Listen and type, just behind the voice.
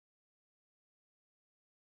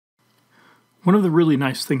One of the really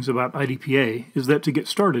nice things about IDPA is that to get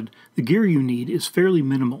started, the gear you need is fairly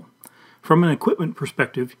minimal. From an equipment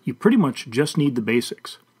perspective, you pretty much just need the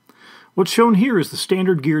basics. What's shown here is the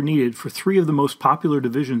standard gear needed for three of the most popular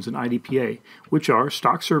divisions in IDPA, which are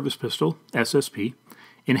Stock Service Pistol, SSP,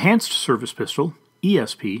 Enhanced Service Pistol,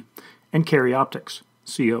 ESP, and Carry Optics,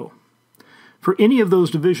 CO. For any of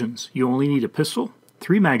those divisions, you only need a pistol,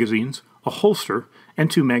 3 magazines, a holster,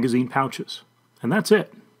 and 2 magazine pouches. And that's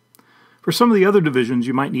it. For some of the other divisions,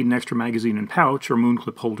 you might need an extra magazine and pouch or moon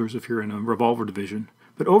clip holders if you're in a revolver division,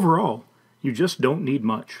 but overall, you just don't need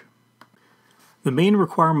much. The main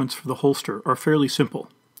requirements for the holster are fairly simple.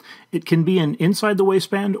 It can be an inside the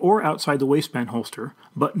waistband or outside the waistband holster,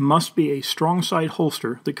 but must be a strong side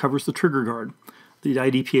holster that covers the trigger guard. The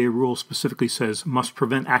IDPA rule specifically says must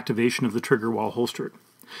prevent activation of the trigger while holstered.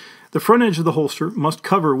 The front edge of the holster must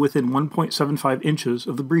cover within 1.75 inches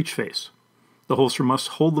of the breech face. The holster must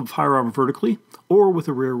hold the firearm vertically or with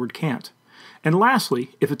a rearward cant. And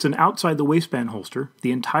lastly, if it's an outside the waistband holster,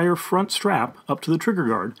 the entire front strap up to the trigger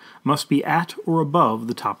guard must be at or above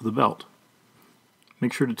the top of the belt.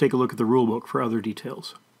 Make sure to take a look at the rulebook for other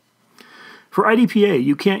details. For IDPA,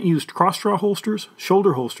 you can't use cross-draw holsters,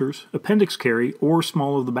 shoulder holsters, appendix carry, or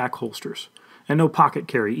small of the back holsters. And no pocket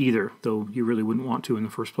carry either, though you really wouldn't want to in the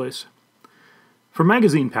first place. For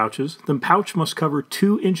magazine pouches, the pouch must cover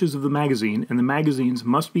 2 inches of the magazine, and the magazines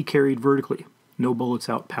must be carried vertically. No bullets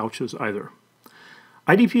out pouches either.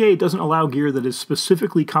 IDPA doesn't allow gear that is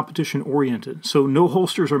specifically competition-oriented, so no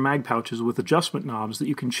holsters or mag pouches with adjustment knobs that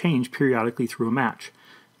you can change periodically through a match,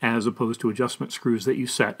 as opposed to adjustment screws that you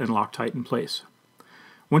set and lock tight in place.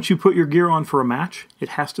 Once you put your gear on for a match, it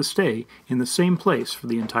has to stay in the same place for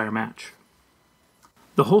the entire match.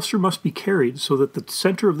 The holster must be carried so that the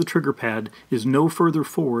center of the trigger pad is no further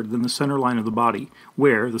forward than the center line of the body,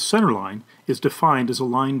 where the center line is defined as a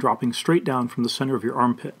line dropping straight down from the center of your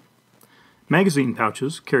armpit. Magazine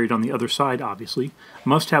pouches, carried on the other side obviously,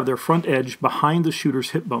 must have their front edge behind the shooter's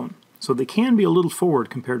hip bone, so they can be a little forward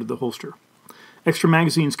compared to the holster. Extra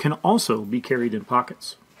magazines can also be carried in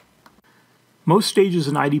pockets. Most stages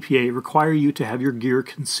in IDPA require you to have your gear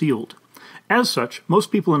concealed. As such,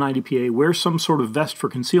 most people in IDPA wear some sort of vest for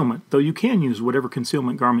concealment, though you can use whatever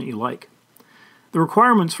concealment garment you like. The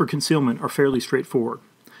requirements for concealment are fairly straightforward.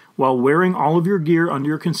 While wearing all of your gear under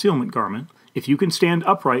your concealment garment, if you can stand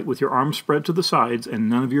upright with your arms spread to the sides and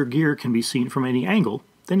none of your gear can be seen from any angle,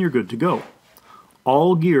 then you're good to go.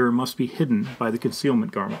 All gear must be hidden by the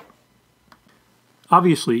concealment garment.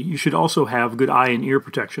 Obviously, you should also have good eye and ear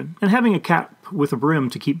protection, and having a cap with a brim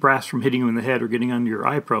to keep brass from hitting you in the head or getting under your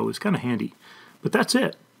eye pro is kind of handy. But that's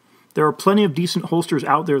it. There are plenty of decent holsters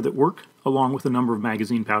out there that work, along with a number of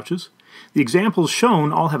magazine pouches. The examples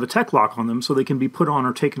shown all have a tech lock on them so they can be put on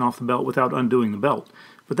or taken off the belt without undoing the belt,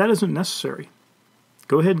 but that isn't necessary.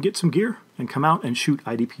 Go ahead and get some gear and come out and shoot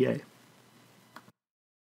IDPA.